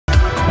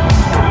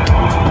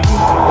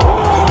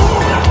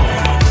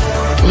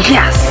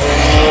Yes!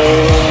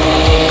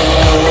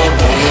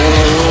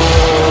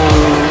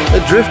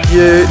 Adrift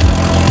you.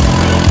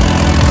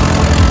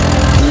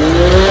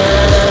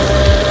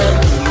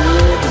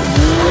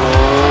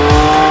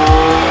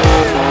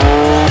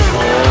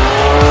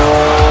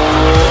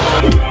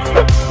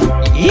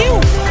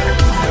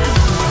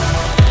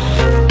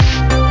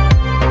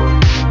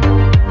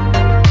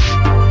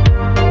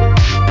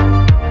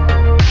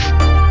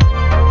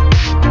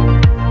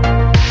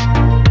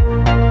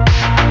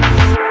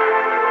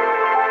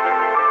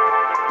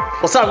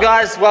 What's up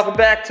guys, welcome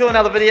back to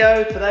another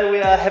video. Today we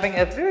are having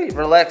a very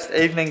relaxed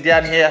evening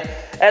down here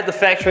at the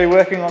factory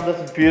working on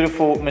this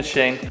beautiful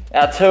machine.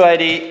 Our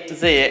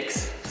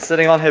 280Zx,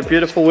 sitting on her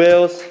beautiful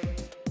wheels.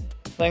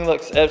 Thing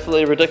looks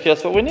absolutely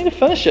ridiculous, but we need to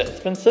finish it. It's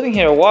been sitting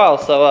here a while,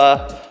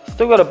 so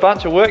still got a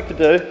bunch of work to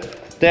do.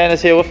 Dan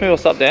is here with me,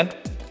 what's up Dan?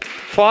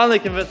 Finally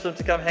convinced him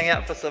to come hang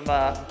out for some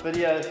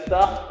video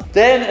stuff.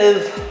 Dan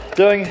is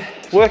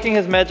working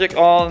his magic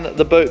on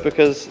the boot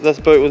because this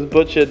boot was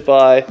butchered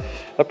by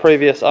a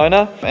previous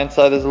owner, and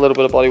so there's a little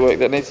bit of body work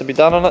that needs to be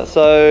done on it,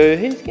 so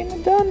he's getting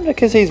it done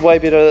because he's way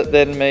better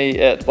than me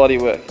at body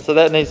work. So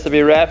that needs to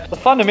be wrapped. The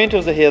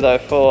fundamentals are here though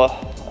for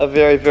a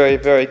very, very,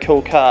 very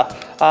cool car.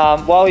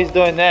 While he's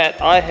doing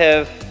that, I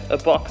have a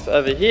box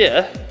over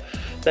here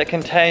that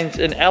contains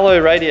an alloy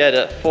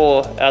radiator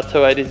for our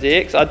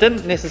 280Zx. I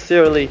didn't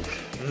necessarily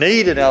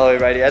need an alloy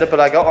radiator,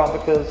 but I got one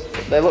because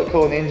they look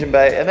cool in the engine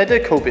bay, and they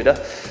do cool better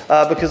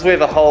because we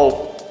have a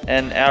hole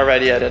in our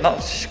radiator.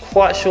 Not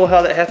quite sure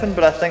how that happened,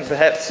 but I think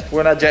perhaps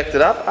when I jacked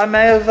it up, I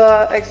may have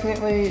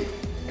accidentally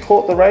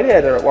caught the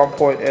radiator at one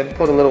point and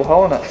put a little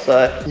hole in it.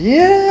 So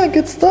yeah,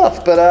 good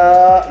stuff.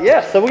 But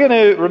yeah, so we're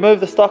going to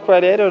remove the stock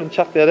radiator and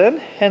chuck that in,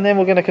 and then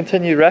we're going to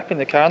continue wrapping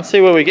the car and see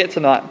where we get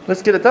tonight.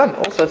 Let's get it done.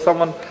 Also,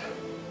 someone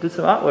did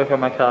some artwork on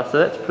my car, so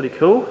that's pretty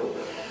cool.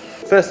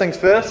 First things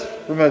first,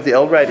 remove the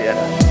old radiator.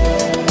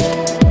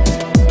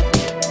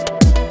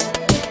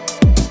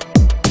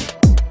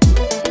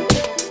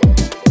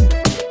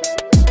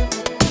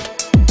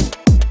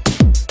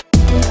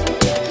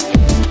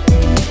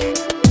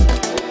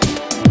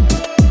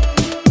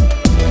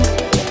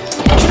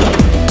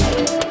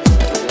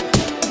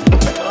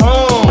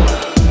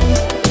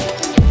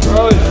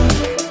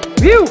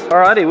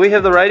 Alrighty, we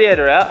have the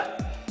radiator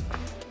out.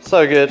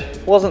 So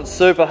good. Wasn't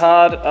super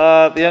hard.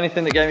 The only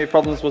thing that gave me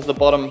problems was the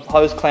bottom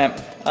hose clamp.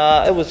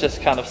 It was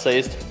just kind of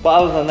seized.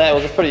 But other than that, it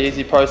was a pretty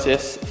easy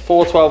process.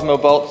 4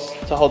 12mm bolts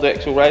to hold the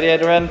actual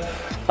radiator in.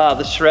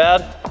 The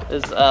shroud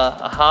is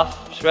a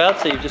half shroud,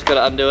 so you've just got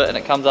to undo it and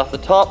it comes off the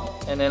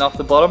top and then off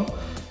the bottom.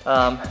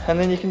 And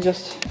then you can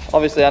just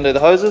obviously undo the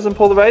hoses and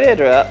pull the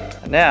radiator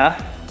out. Now,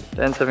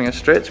 Dan's having a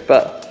stretch,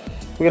 but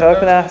we're going to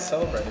open our...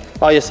 Celebrating.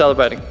 Oh, you're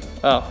celebrating.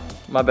 Oh.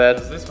 My bad.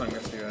 Does this one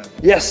get to go in?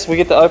 Yes, we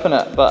get to open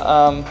it, but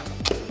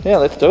yeah,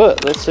 let's do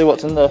it. Let's see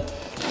what's in the...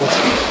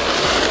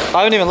 I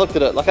haven't even looked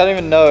at it. Like, I don't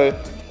even know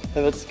if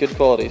it's good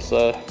quality,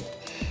 so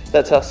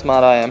that's how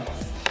smart I am.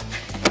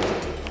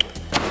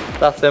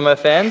 The thermo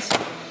fans,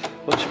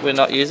 which we're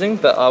not using,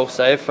 but I'll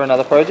save for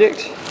another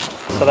project.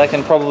 So they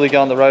can probably go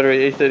on the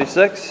rotary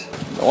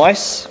E36.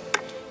 Nice.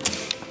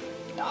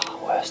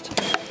 Oh, worst.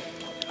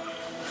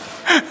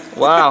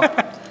 Wow.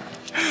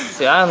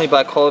 See, I only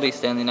buy quality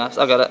Stanley knives.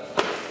 I got it.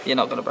 You're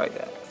not gonna break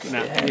that.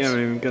 No, you haven't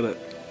even got it.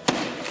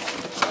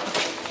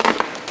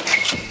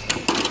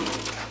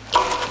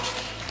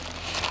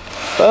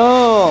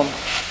 Boom!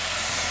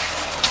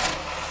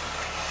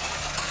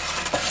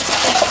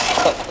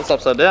 It's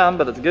upside down,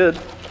 but it's good.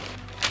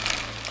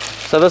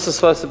 So this is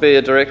supposed to be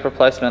a direct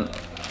replacement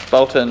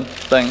bolt-in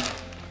thing.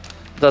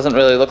 It doesn't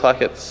really look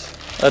like it's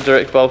a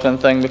direct bolt-in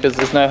thing because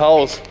there's no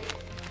holes.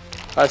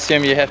 I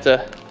assume you have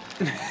to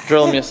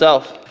drill them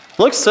yourself.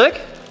 Looks sick.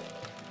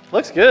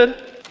 Looks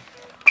good.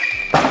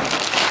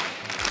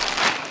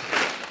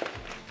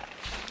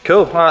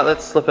 Cool, alright,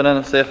 let's slip it in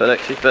and see if it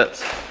actually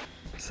fits.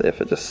 See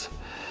if it just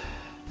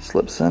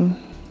slips in.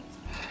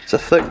 It's a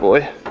thick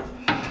boy.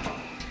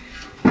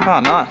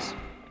 Oh, nice.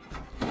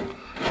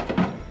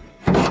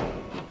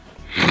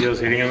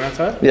 Yours hitting on that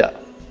side? Yeah.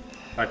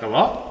 Like a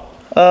lot?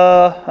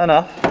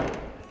 Enough.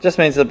 Just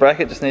means the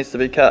bracket just needs to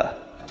be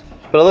cut.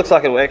 But it looks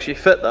like it will actually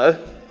fit though.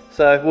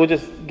 So we'll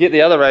just get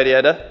the other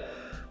radiator,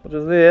 which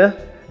is there,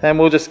 and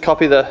we'll just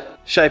copy the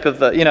shape of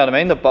the, you know what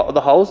I mean,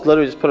 the holes,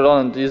 literally just put it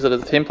on and use it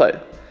as a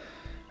template.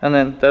 And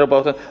then that'll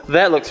bolt in.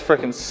 That looks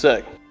freaking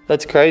sick.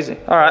 That's crazy.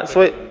 All right,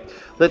 sweet.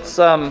 Let's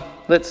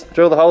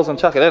drill the holes and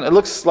chuck it in. It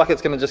looks like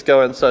it's gonna just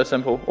go in so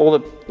simple. All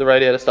the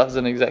radiator stuff is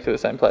in exactly the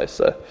same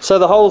place. So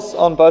the holes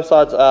on both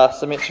sides are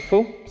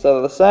symmetrical, so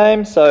they're the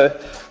same. So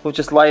we've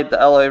just laid the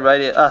alloy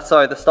radiator,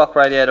 the stock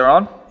radiator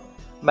on,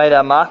 made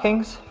our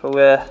markings for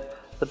where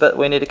the bit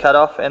we need to cut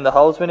off and the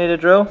holes we need to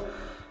drill,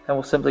 and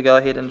we'll simply go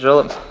ahead and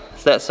drill them.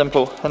 It's that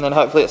simple, and then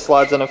hopefully it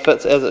slides in and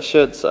fits as it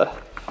should. So.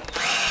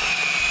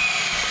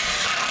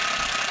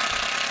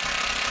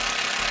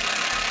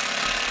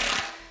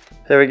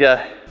 There we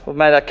go. We've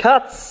made our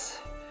cuts,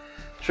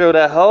 drilled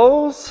our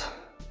holes,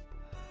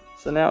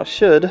 so now it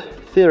should,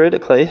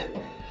 theoretically,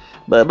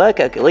 by my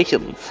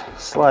calculations,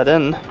 slide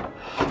in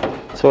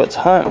So it's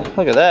home.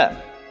 Look at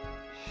that.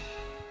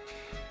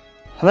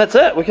 And that's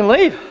it. We can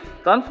leave.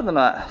 Done for the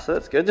night. So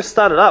that's good. Just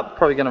start it up.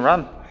 Probably going to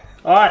run.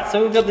 Alright,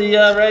 so we've got the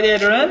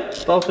radiator in,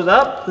 bolted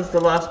up. This is the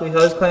last wee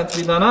hose clamp to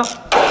be done up.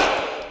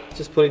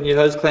 Just putting new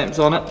hose clamps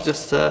on it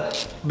just to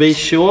be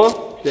sure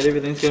that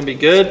everything's going to be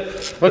good.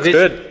 Looks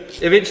good.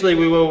 Eventually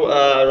we will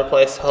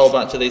replace a whole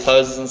bunch of these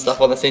hoses and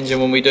stuff on this engine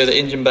when we do the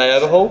engine bay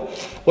overhaul,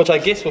 which I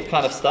guess we've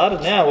kind of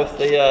started now with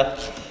the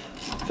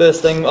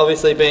first thing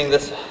obviously being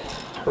this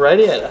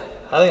radiator.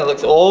 I think it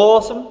looks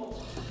awesome.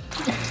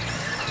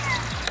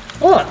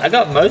 Oh, I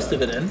got most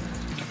of it in.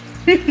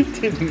 You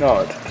did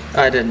not.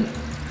 I didn't.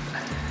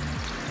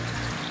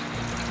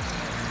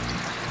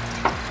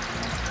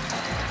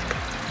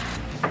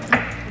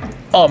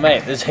 Oh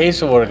mate, there's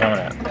heaps of water coming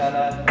out. Yeah,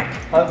 no.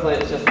 Hopefully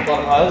it's just the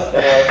bottom hose.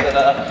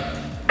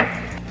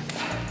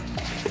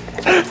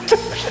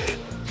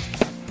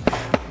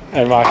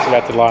 And Mark's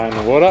about to lie in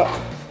the water.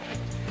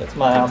 That's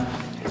my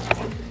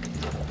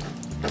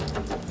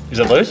Is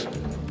it loose?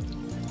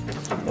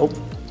 Nope.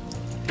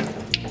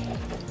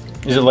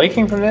 Is it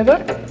leaking from there though?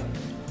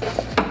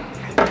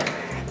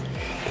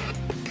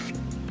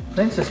 I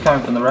think it's just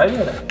coming from the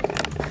radiator.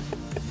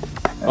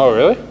 Oh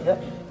really?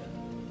 Yep.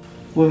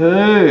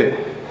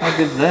 Woohoo! How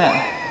good's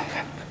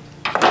that?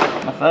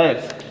 My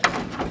faves.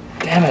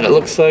 Damn it, it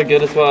looks so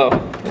good as well.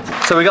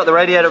 So we got the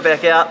radiator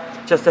back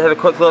out just to have a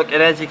quick look,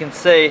 and as you can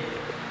see,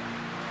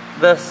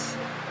 this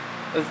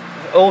is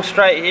all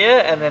straight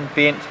here and then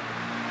bent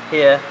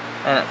here,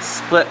 and it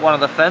split one of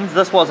the fins.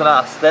 This wasn't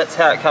us, that's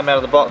how it came out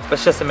of the box, but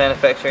it's just a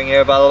manufacturing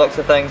error by the looks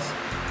of things.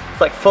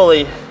 It's like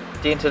fully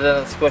dented in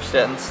and squished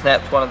it and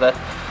snapped one of the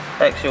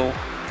actual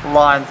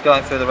lines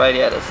going through the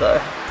radiator.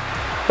 So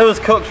it was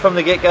cooked from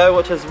the get-go,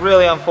 which is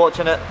really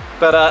unfortunate,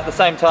 but at the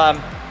same time,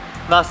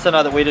 nice to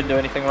know that we didn't do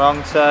anything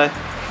wrong. So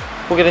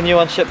we'll get a new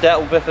one shipped out,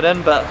 we'll biff it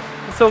in, but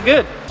it's all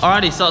good.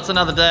 Alrighty, so it's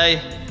another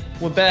day.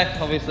 We're back,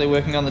 obviously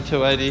working on the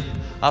 280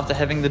 after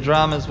having the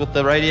dramas with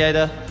the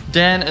radiator.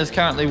 Dan is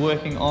currently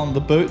working on the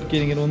boot,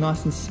 getting it all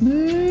nice and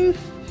smooth,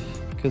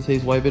 because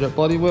he's way better at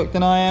bodywork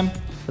than I am.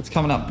 It's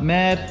coming up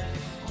mad.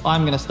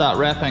 I'm gonna start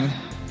wrapping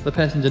the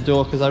passenger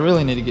door because I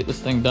really need to get this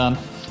thing done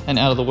and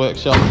out of the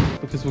workshop,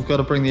 because we've got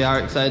to bring the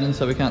RX-8 in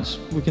so we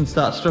can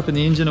start stripping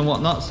the engine and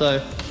whatnot.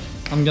 So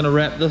I'm gonna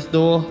wrap this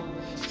door.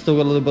 Still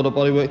got a little bit of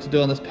bodywork to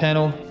do on this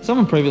panel.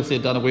 Someone previously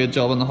had done a weird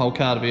job on the whole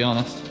car, to be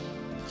honest.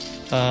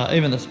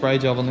 Even the spray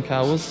job on the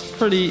car was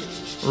pretty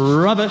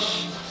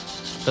rubbish,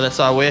 but that's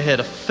why we're here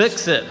to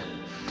fix it.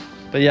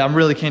 But yeah, I'm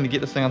really keen to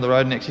get this thing on the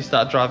road and actually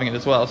start driving it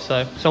as well.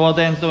 So while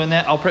Dan's doing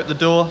that, I'll prep the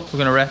door. We're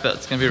gonna wrap it,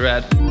 it's gonna be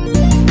rad.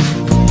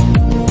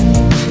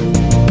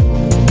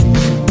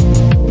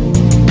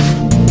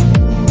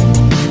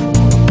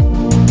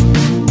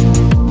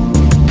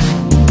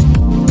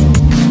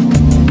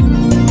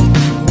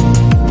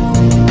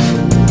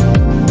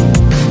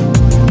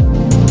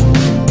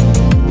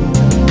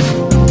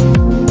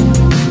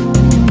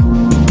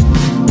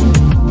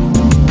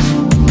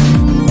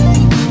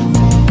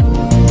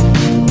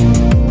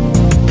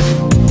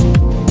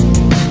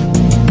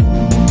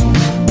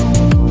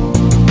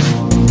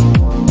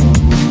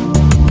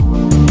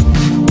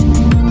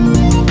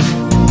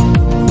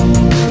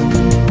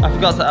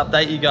 Forgot to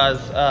update you guys,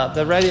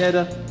 the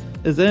radiator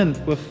is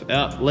in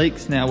without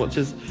leaks now, which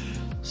is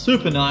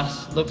super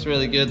nice. Looks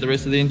really good. The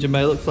rest of the engine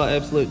bay looks like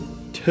absolute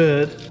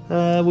turd.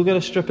 We've got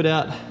to strip it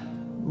out. A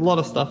lot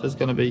of stuff is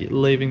going to be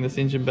leaving this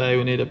engine bay.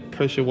 We need to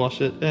pressure wash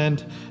it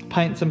and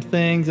paint some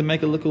things and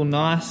make it look all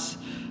nice,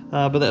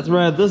 but that's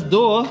rad. This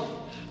door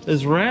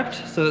is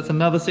wrapped, so that's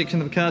another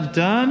section of the car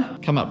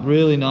done. Come up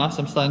really nice.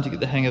 I'm starting to get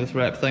the hang of this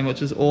wrap thing,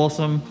 which is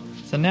awesome.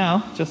 So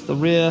now just the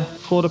rear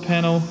quarter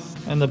panel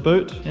and the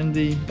boot and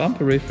the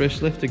bumper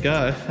refresh left to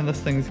go, and this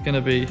thing's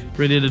gonna be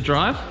ready to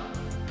drive.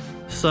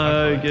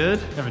 So good.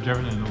 You haven't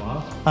driven it in a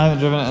while. I haven't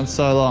driven it in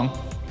so long.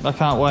 I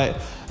can't wait.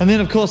 And then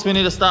of course we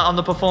need to start on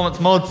the performance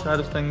mod side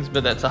of things,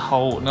 but that's a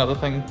whole another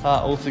thing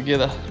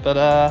altogether.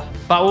 But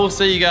we'll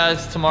see you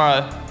guys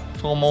tomorrow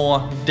for more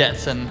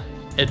Datsun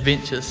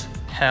adventures.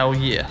 Hell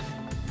yeah.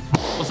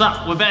 What's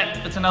up? We're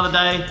back. It's another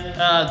day.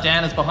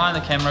 Dan is behind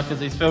the camera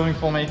because he's filming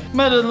for me.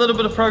 Made a little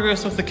bit of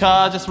progress with the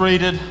car. Just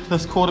redid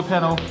this quarter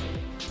panel,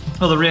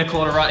 or the rear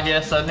quarter right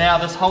here. So now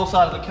this whole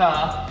side of the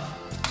car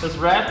is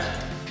wrapped.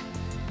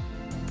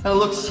 And it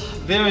looks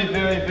very,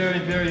 very, very,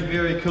 very,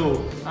 very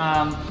cool.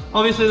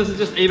 Obviously this is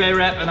just eBay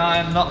wrap, and I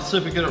am not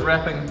super good at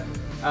wrapping.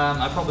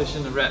 I probably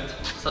shouldn't have wrapped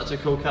such a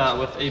cool car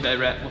with eBay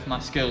wrap with my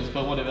skills,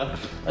 but whatever.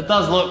 It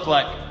does look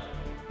like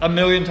a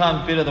million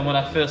times better than when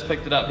I first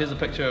picked it up. Here's a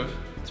picture of,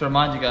 to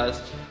remind you guys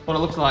what it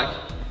looks like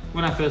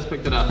when I first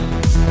picked it up.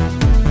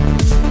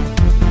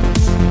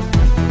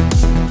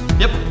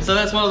 Yep, so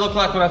that's what it looked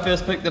like when I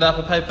first picked it up.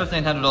 I paid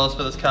 $1,500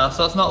 for this car,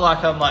 so it's not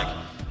like I'm like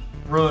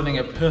ruining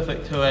a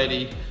perfect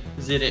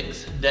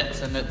 280Zx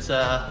Datsun. It's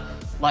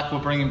like we're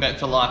bringing back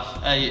to life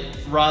a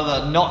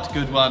rather not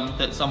good one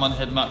that someone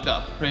had mucked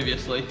up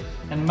previously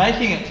and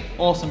making it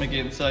awesome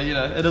again. So you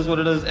know, it is what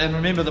it is, and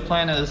remember the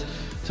plan is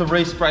to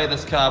respray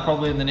this car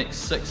probably in the next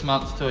 6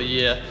 months to a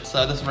year.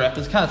 So this wrap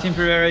is kind of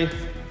temporary.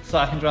 so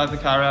I can drive the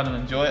car around and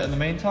enjoy it in the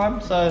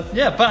meantime. So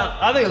yeah, but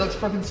I think it looks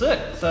freaking sick.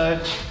 So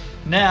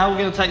now we're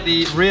gonna take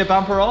the rear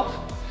bumper off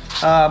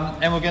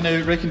and we're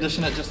gonna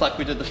recondition it just like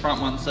we did the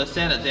front one. So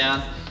sand it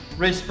down,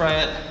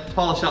 respray it,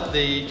 polish up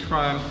the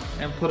chrome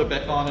and put it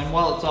back on. And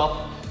while it's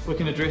off, we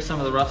can address some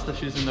of the rust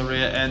issues in the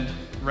rear and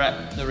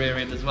wrap the rear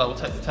end as well. We'll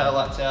take the tail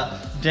lights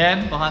out.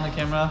 Dan, behind the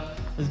camera,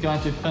 is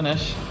going to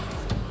finish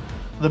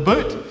the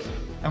boot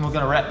and we're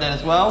going to wrap that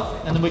as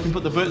well. And then we can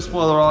put the boot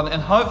spoiler on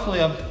and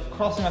hopefully, I'm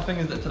crossing my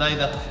fingers that today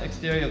the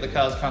exterior of the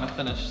car is kind of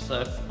finished.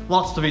 So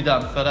lots to be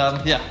done,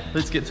 but yeah,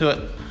 let's get to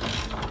it.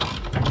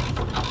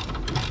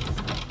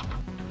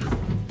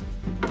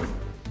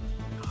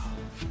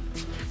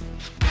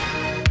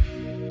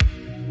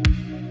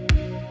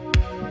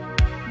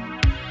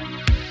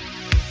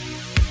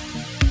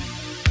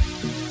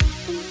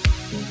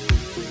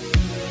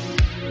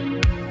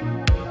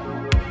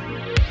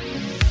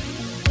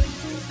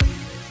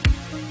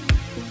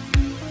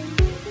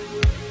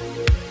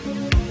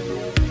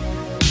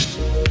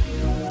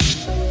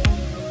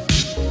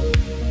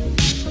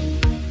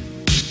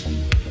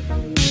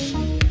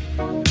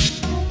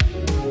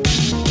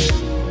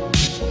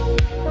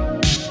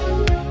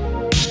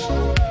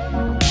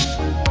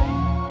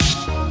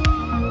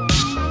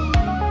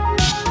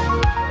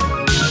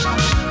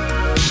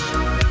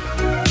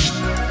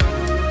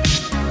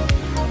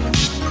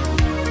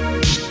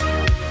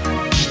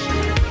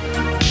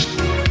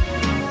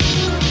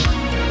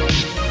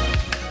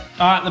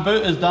 All right, the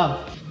boot is done.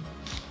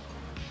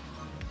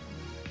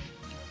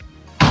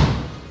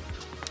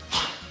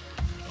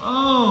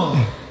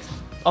 Oh,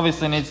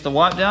 obviously needs to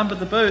wipe down, but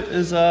the boot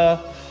is done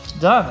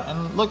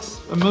and it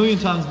looks a million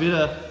times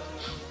better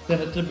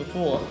than it did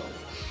before.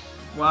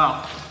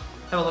 Wow,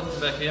 have a look at the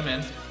back here,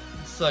 man.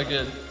 It's so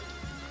good.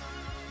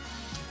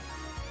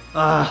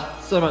 Ah,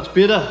 so much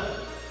better.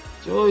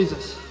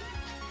 Jesus.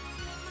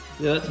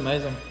 Yeah, that's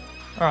amazing.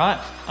 All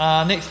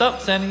right, next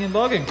up, sanding and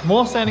bogging.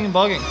 More sanding and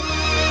bogging.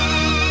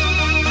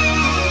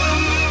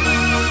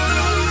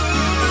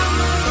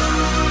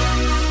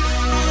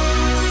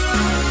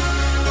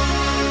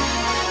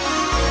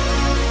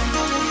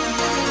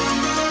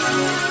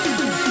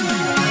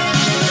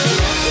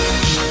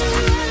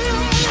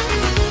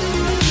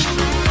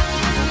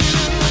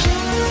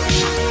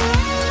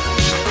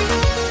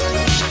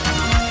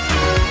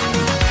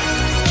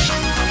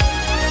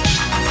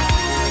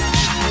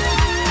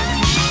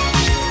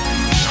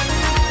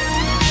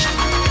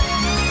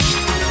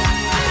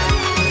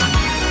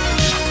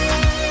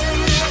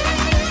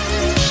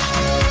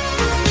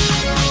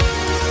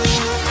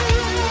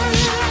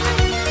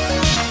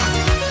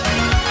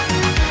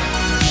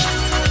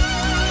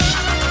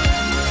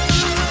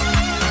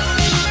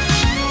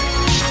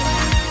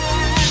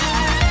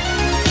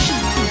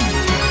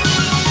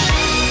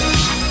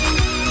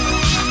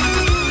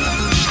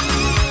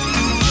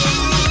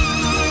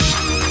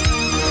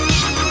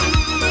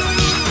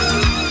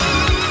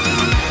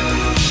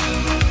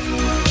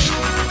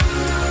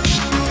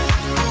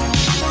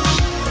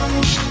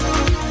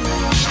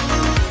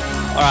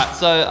 Alright,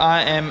 so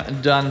I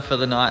am done for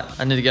the night.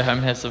 I need to go home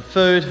and have some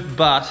food,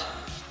 but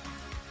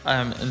I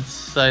am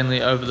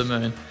insanely over the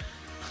moon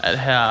at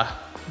how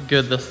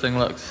good this thing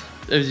looks.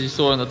 As you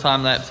saw in the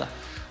time lapse,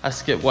 I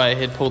skipped way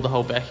ahead, pulled the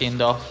whole back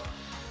end off,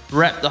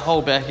 wrapped the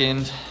whole back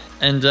end,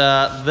 and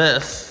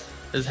this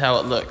is how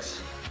it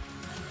looks.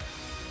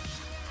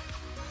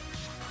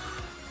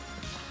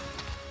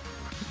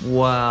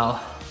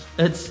 Wow,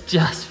 it's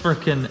just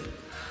freaking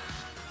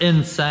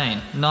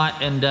insane, night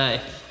and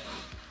day.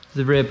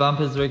 The rear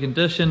bumper's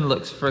reconditioned,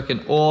 looks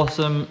freaking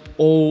awesome.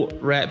 All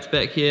wrapped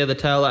back here. The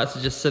tail lights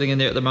are just sitting in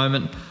there at the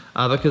moment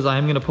because I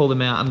am gonna pull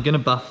them out. I'm gonna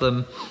buff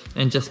them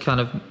and just kind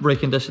of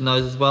recondition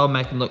those as well,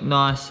 make them look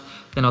nice.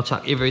 Then I'll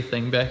chuck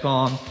everything back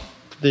on.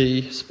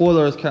 The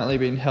spoiler is currently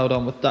being held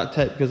on with duct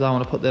tape because I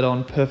want to put that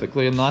on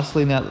perfectly and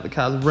nicely now that the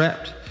car's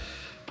wrapped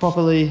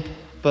properly.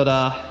 But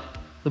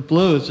the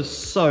blue is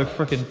just so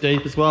freaking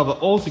deep as well.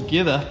 But all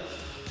together,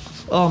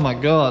 oh my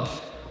God,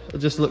 it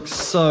just looks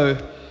so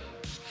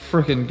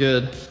freaking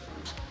good.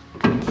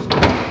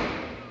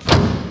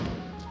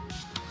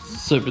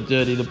 Super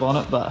dirty, the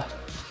bonnet, but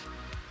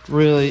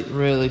really,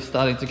 really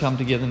starting to come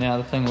together now.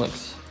 The thing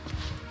looks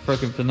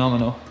freaking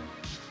phenomenal.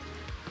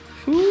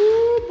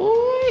 Ooh,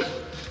 boy.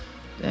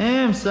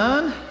 Damn,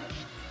 son.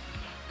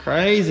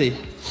 Crazy.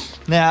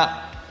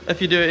 Now,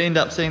 if you do end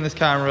up seeing this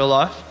car in real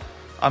life,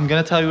 I'm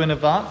gonna tell you in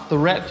advance, the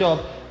wrap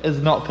job is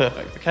not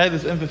perfect, okay?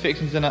 There's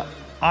imperfections in it.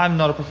 I'm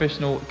not a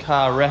professional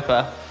car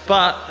wrapper,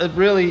 but it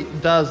really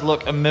does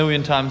look a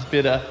million times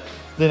better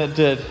than it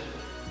did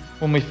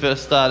when we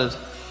first started.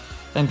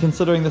 And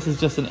considering this is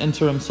just an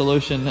interim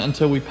solution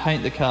until we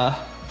paint the car,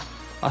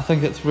 I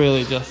think it's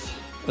really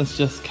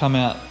just come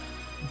out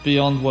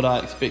beyond what I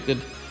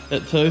expected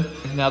it to.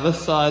 Now this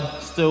side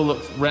still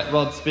looks rat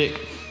rod spec.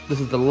 This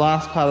is the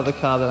last part of the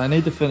car that I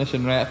need to finish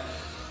and wrap.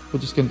 We're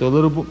just gonna do a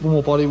little bit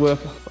more body work.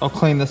 I'll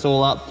clean this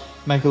all up,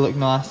 make it look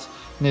nice.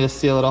 Need to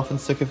seal it off and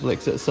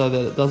Sikaflex it so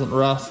that it doesn't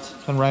rust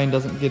and rain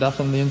doesn't get up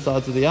in the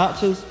insides of the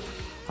arches.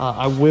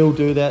 I will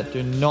do that,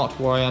 do not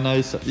worry. I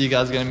know you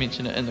guys are going to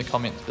mention it in the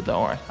comments, but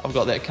don't worry, I've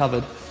got that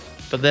covered.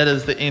 But that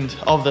is the end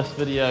of this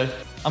video.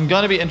 I'm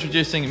going to be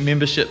introducing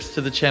memberships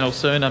to the channel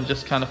soon. I'm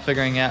just kind of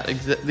figuring out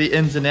the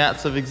ins and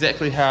outs of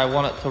exactly how I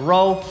want it to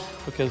roll,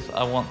 because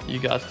I want you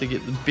guys to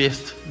get the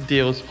best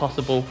deals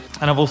possible.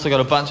 And I've also got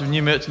a bunch of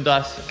new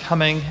merchandise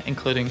coming,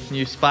 including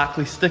new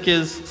sparkly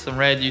stickers, some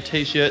rad new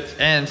t-shirts,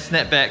 and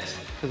snapbacks,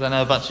 because I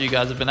know a bunch of you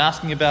guys have been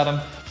asking about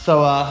them.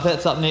 So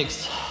that's up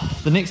next.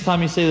 The next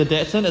time you see the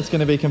Datsun, it's going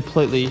to be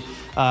completely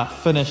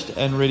finished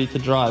and ready to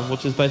drive,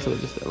 which is basically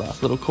just that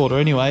last little quarter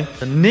anyway.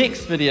 The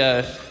next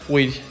video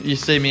you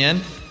see me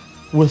in,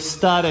 we're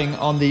starting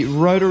on the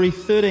rotary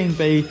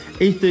 13B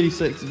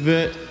E36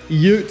 vert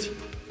ute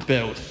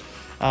build.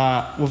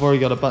 We've already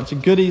got a bunch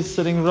of goodies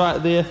sitting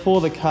right there for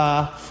the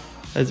car.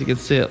 As you can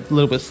see, a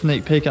little bit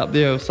sneak peek up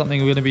there of something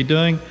we're going to be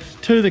doing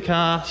to the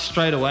car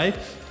straight away.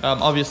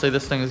 Obviously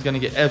this thing is going to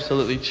get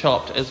absolutely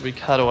chopped as we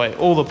cut away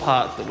all the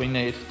parts that we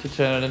need to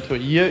turn it into a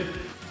ute.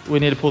 We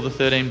need to pull the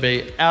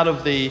 13B out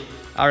of the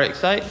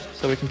RX-8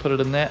 so we can put it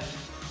in that.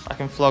 I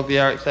can flog the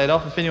RX-8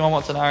 off. If anyone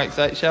wants an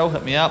RX-8 shell,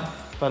 hit me up.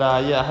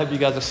 But yeah, I hope you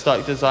guys are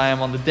stoked as I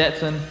am on the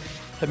Datsun.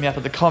 Hit me up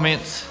in the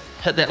comments.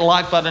 Hit that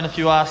like button if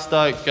you are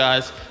stoked,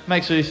 guys.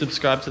 Make sure you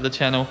subscribe to the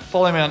channel.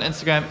 Follow me on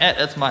Instagram at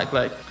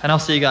 @itsmikeblake. And I'll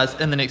see you guys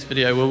in the next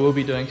video where we'll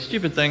be doing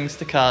stupid things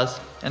to cars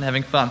and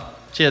having fun.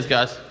 Cheers,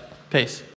 guys. Peace.